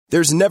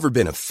There's never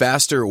been a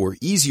faster or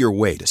easier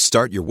way to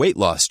start your weight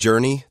loss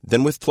journey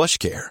than with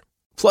PlushCare.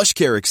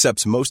 PlushCare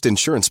accepts most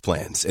insurance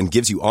plans and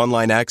gives you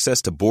online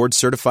access to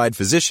board-certified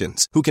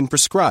physicians who can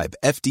prescribe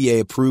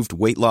FDA-approved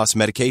weight loss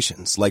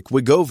medications like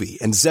Wegovy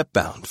and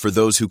Zepbound for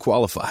those who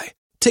qualify.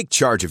 Take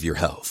charge of your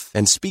health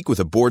and speak with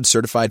a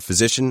board-certified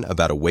physician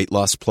about a weight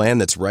loss plan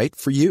that's right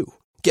for you.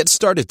 Get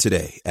started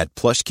today at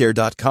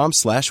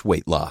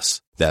plushcare.com/weight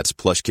loss. That's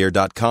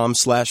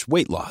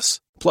plushcare.com/weight loss.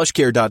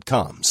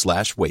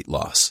 plushcare.com/weight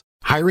loss.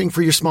 Hiring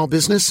for your small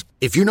business?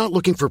 If you're not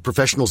looking for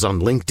professionals on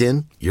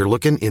LinkedIn, you're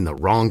looking in the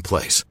wrong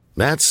place.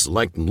 That's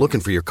like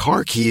looking for your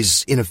car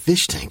keys in a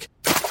fish tank.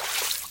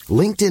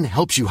 LinkedIn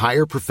helps you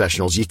hire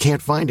professionals you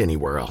can't find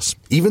anywhere else,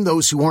 even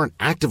those who aren't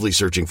actively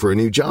searching for a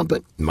new job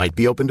but might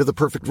be open to the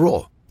perfect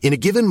role. In a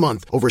given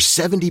month, over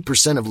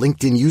 70% of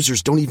LinkedIn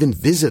users don't even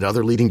visit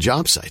other leading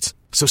job sites.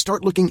 So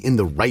start looking in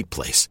the right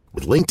place.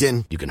 With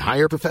LinkedIn, you can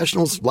hire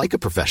professionals like a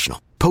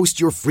professional. Post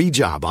your free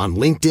job on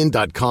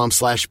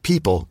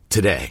linkedin.com/people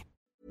today.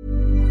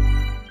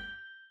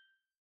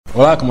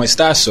 Hola, ¿cómo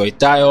estás? Soy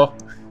Tayo.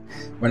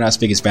 We're not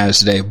speaking Spanish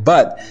today,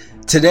 but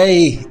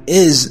today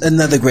is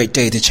another great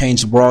day to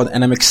change the world,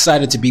 and I'm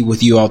excited to be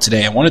with you all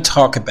today. I want to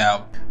talk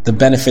about the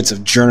benefits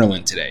of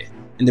journaling today.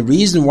 And the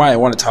reason why I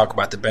want to talk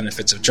about the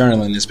benefits of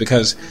journaling is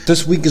because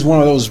this week is one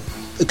of those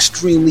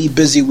extremely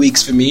busy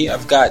weeks for me.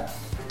 I've got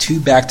 2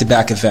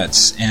 back-to-back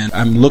events, and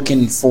I'm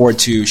looking forward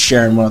to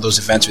sharing one of those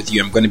events with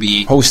you. I'm going to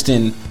be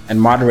hosting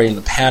and moderating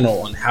a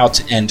panel on how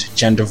to end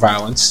gender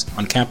violence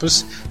on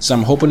campus. So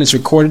I'm hoping it's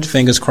recorded,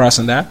 fingers crossed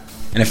on that.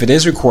 And if it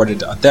is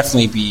recorded, I'll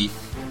definitely be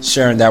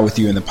sharing that with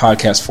you in the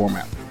podcast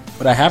format.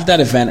 But I have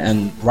that event,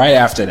 and right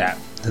after that,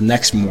 the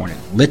next morning,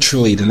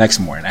 literally the next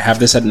morning, I have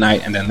this at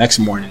night, and the next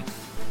morning,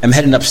 I'm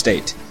heading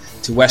upstate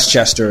to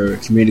Westchester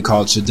Community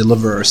College to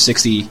deliver a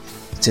 60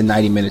 to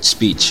 90 minute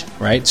speech,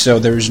 right? So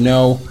there's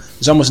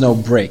almost no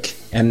break.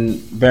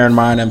 And bear in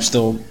mind, I'm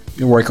still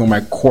working with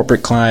my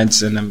corporate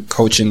clients, and I'm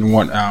coaching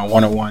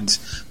one-on-ones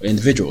with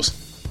individuals.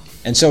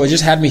 And so it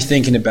just had me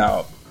thinking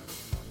about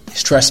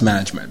stress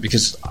management,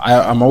 because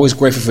I'm always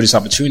grateful for these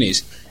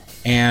opportunities.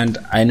 And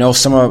I know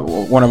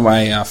one of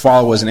my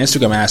followers on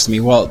Instagram asked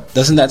me, well,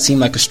 doesn't that seem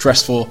like a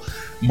stressful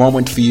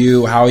moment for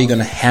you? How are you going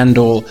to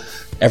handle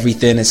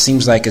everything? It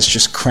seems like it's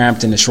just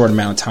cramped in a short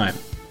amount of time.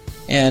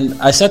 And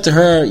I said to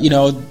her,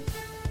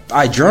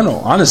 I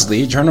journal.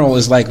 Honestly, journal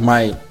is like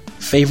my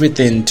favorite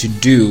thing to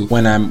do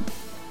when I'm,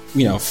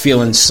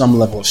 feeling some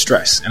level of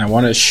stress. And I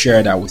want to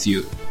share that with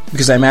you,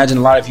 because I imagine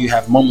a lot of you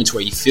have moments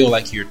where you feel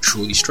like you're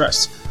truly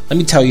stressed. Let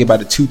me tell you about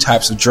the 2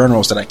 types of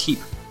journals that I keep.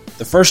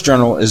 The first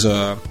journal is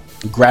a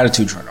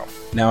gratitude journal.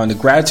 Now, in the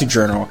gratitude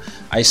journal,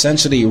 I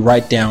essentially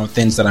write down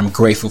things that I'm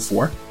grateful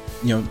for.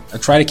 I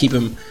try to keep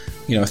them,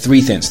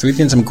 3 things. 3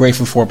 things I'm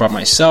grateful for about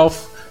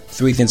myself,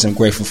 3 things I'm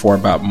grateful for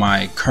about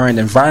my current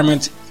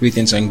environment, 3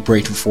 things I'm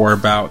grateful for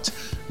about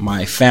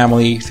my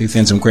family, 3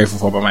 things I'm grateful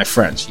for about my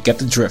friends. You get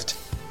the drift.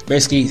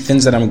 Basically,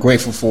 things that I'm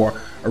grateful for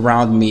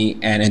around me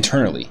and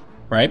internally,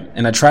 right?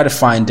 And I try to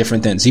find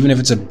different things, even if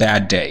it's a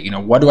bad day.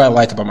 What do I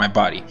like about my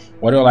body?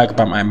 What do I like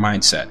about my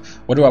mindset?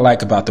 What do I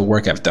like about the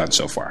work I've done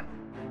so far?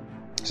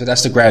 So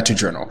that's the gratitude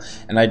journal.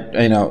 And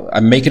I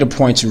make it a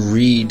point to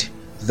read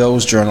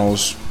those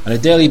journals on a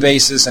daily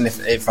basis, and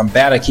if I'm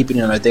bad at keeping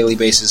it on a daily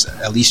basis,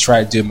 at least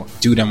try to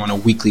do them on a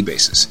weekly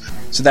basis.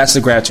 So that's the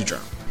gratitude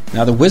journal.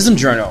 Now, the wisdom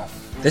journal,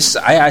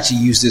 I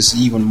actually use this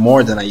even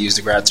more than I use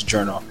the gratitude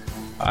journal.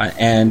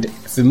 And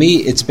for me,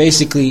 it's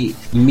basically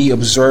me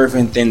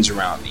observing things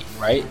around me,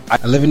 right?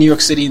 I live in New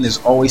York City, and there's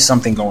always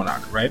something going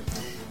on, right?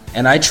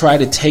 And I try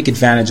to take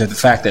advantage of the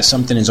fact that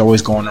something is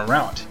always going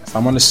around. If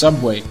I'm on the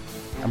subway,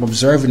 I'm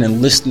observing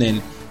and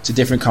listening to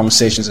different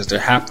conversations as they're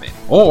happening.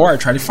 Or I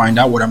try to find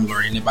out what I'm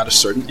learning about a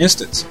certain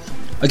instance.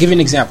 I'll give you an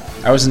example.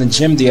 I was in the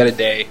gym the other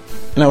day,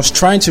 and I was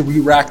trying to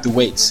re-rack the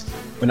weights,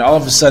 when all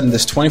of a sudden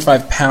this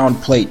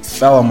 25-pound plate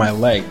fell on my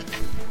leg,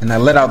 and I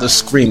let out this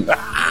scream,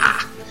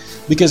 ah,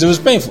 because it was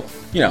painful.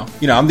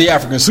 I'm the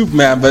African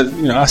Superman, but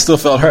I still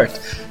felt hurt.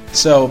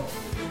 So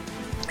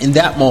in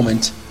that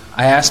moment,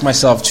 I asked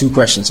myself 2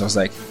 questions. I was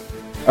like,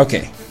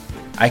 okay,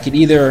 I could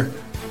either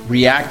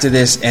react to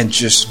this and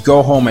just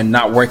go home and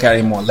not work out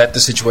anymore, let the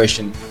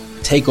situation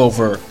take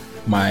over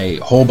my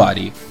whole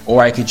body,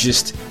 or I could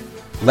just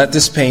let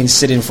this pain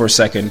sit in for a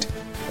second,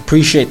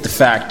 appreciate the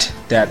fact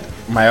that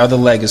my other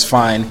leg is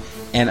fine,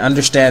 and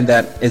understand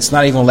that it's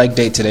not even leg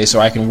day today, so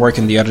I can work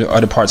in the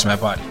other parts of my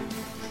body.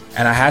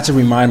 And I had to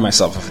remind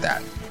myself of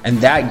that. And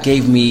that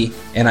gave me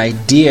an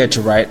idea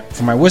to write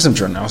for my wisdom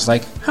journal. I was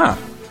like,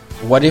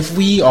 what if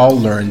we all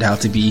learned how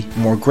to be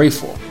more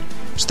grateful?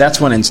 So that's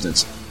one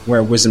instance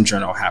where a wisdom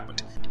journal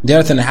happened. The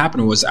other thing that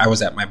happened was I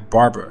was at my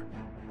barber,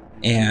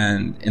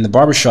 and in the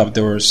barbershop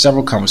there were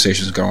several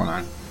conversations going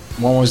on.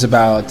 One was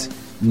about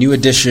New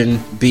Edition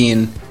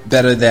being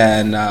better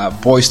than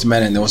Boyz II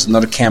Men, and there was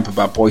another camp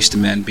about Boyz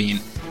II Men being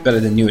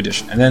better than New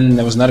Edition. And then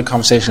there was another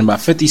conversation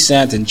about 50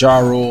 Cent and Ja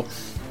Rule,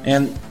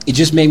 and it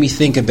just made me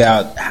think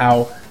about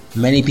how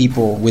many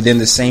people within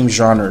the same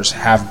genres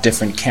have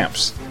different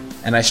camps.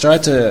 And I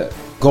started to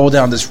go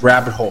down this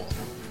rabbit hole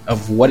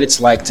of what it's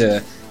like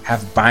to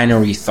have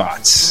binary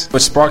thoughts.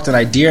 What sparked an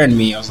idea in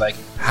me, I was like,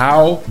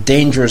 how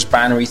dangerous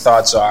binary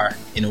thoughts are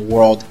in a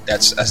world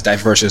that's as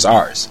diverse as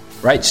ours,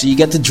 right? So you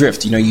get the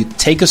drift. You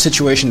take a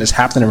situation that's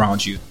happening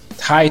around you,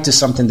 tie it to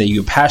something that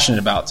you're passionate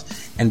about,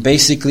 and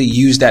basically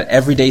use that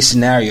everyday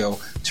scenario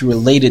to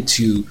relate it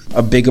to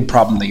a bigger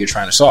problem that you're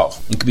trying to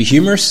solve. It could be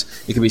humorous,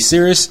 it could be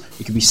serious,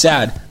 it could be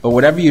sad, but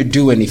whatever you're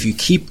doing, if you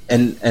keep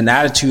an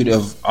attitude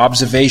of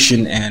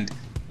observation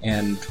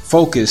and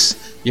focus,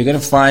 you're going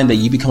to find that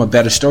you become a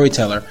better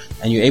storyteller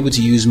and you're able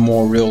to use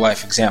more real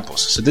life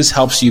examples. So this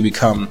helps you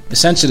become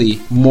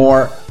essentially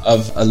more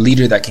of a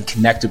leader that can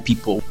connect with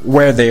people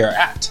where they are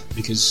at,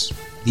 because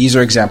these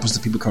are examples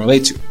that people can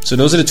relate to. So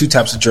those are the two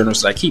types of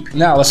journals that I keep.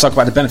 Now let's talk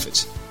about the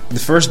benefits. The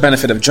first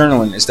benefit of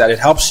journaling is that it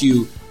helps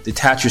you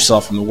detach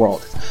yourself from the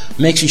world. It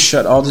makes you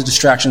shut all the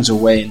distractions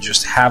away and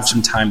just have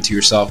some time to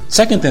yourself.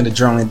 Second thing that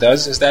journaling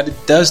does is that it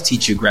does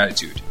teach you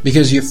gratitude,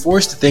 because you're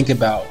forced to think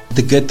about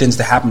the good things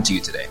that happened to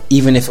you today,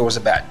 even if it was a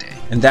bad day.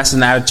 And that's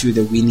an attitude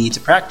that we need to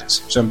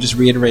practice. So I'm just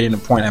reiterating a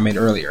point I made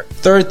earlier.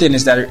 Third thing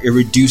is that it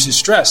reduces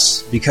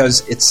stress,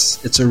 because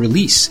it's a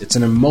release. It's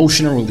an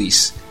emotional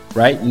release,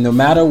 right? No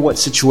matter what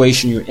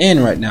situation you're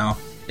in right now,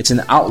 it's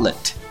an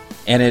outlet.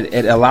 And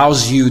it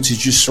allows you to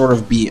just sort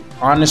of be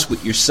honest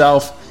with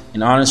yourself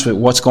and honest with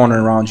what's going on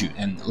around you.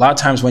 And a lot of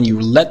times when you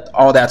let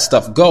all that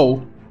stuff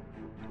go,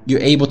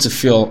 you're able to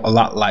feel a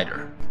lot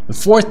lighter. The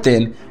fourth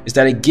thing is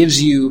that it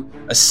gives you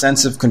a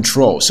sense of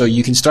control. So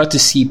you can start to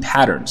see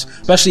patterns,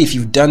 especially if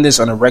you've done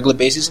this on a regular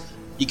basis.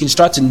 You can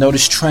start to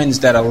notice trends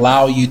that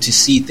allow you to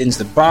see things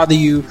that bother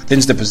you,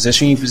 things that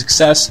position you for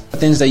success,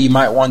 things that you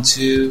might want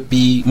to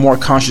be more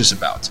conscious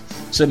about.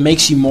 So it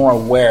makes you more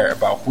aware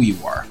about who you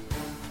are,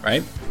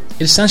 right?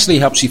 It essentially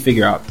helps you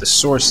figure out the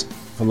source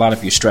of a lot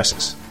of your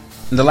stresses.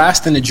 And the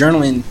last thing that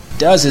journaling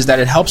does is that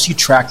it helps you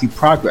track your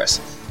progress.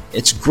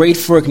 It's great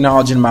for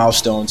acknowledging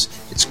milestones.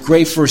 It's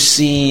great for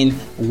seeing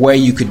where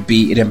you could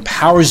be. It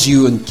empowers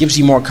you and gives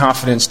you more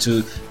confidence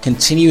to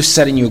continue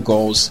setting your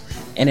goals.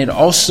 And it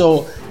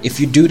also, if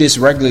you do this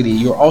regularly,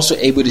 you're also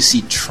able to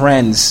see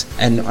trends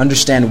and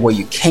understand where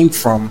you came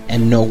from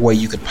and know where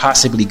you could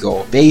possibly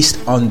go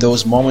based on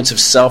those moments of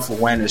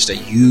self-awareness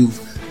that you've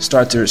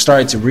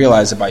started to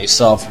realize about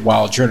yourself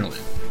while journaling.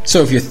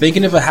 So if you're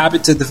thinking of a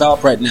habit to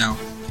develop right now,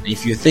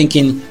 if you're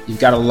thinking you've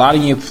got a lot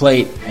on your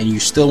plate and you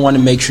still want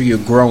to make sure you're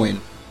growing,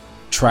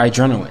 try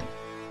journaling.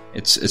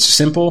 It's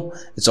simple,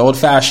 it's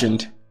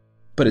old-fashioned,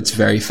 but it's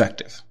very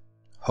effective.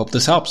 Hope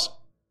this helps.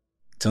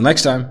 Till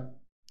next time,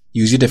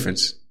 use your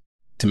difference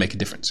to make a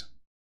difference.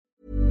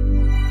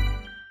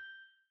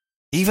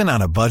 Even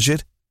on a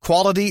budget,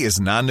 quality is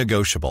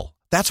non-negotiable.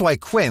 That's why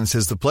Quince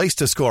is the place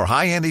to score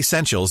high-end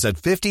essentials at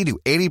 50 to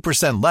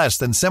 80% less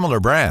than similar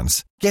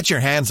brands. Get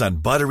your hands on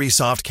buttery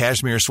soft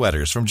cashmere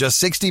sweaters from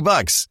just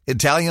 $60,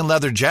 Italian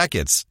leather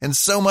jackets, and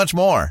so much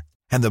more.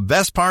 And the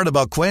best part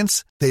about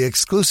Quince, they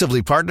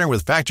exclusively partner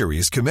with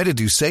factories committed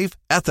to safe,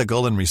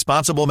 ethical, and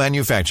responsible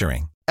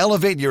manufacturing.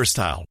 Elevate your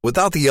style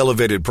without the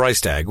elevated price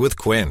tag with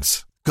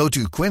Quince. Go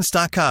to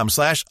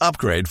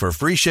quince.com/upgrade for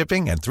free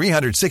shipping and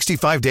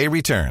 365-day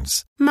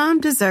returns.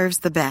 Mom deserves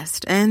the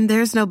best, and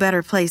there's no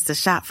better place to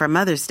shop for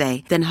Mother's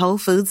Day than Whole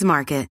Foods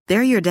Market.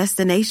 They're your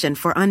destination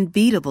for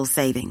unbeatable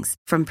savings,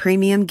 from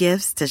premium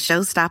gifts to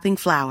show-stopping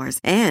flowers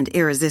and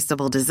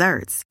irresistible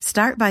desserts.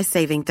 Start by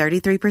saving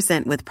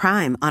 33% with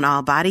Prime on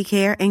all body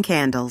care and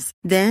candles.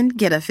 Then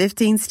get a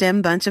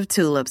 15-stem bunch of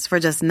tulips for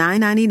just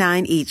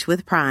 $9.99 each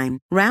with Prime.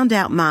 Round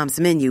out Mom's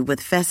menu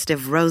with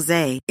festive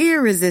rosé,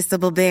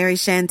 irresistible berry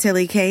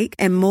chantilly cake,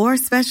 and more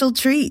special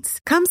treats.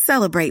 Come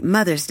celebrate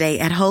Mother's Day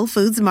at Whole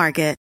Foods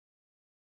Market.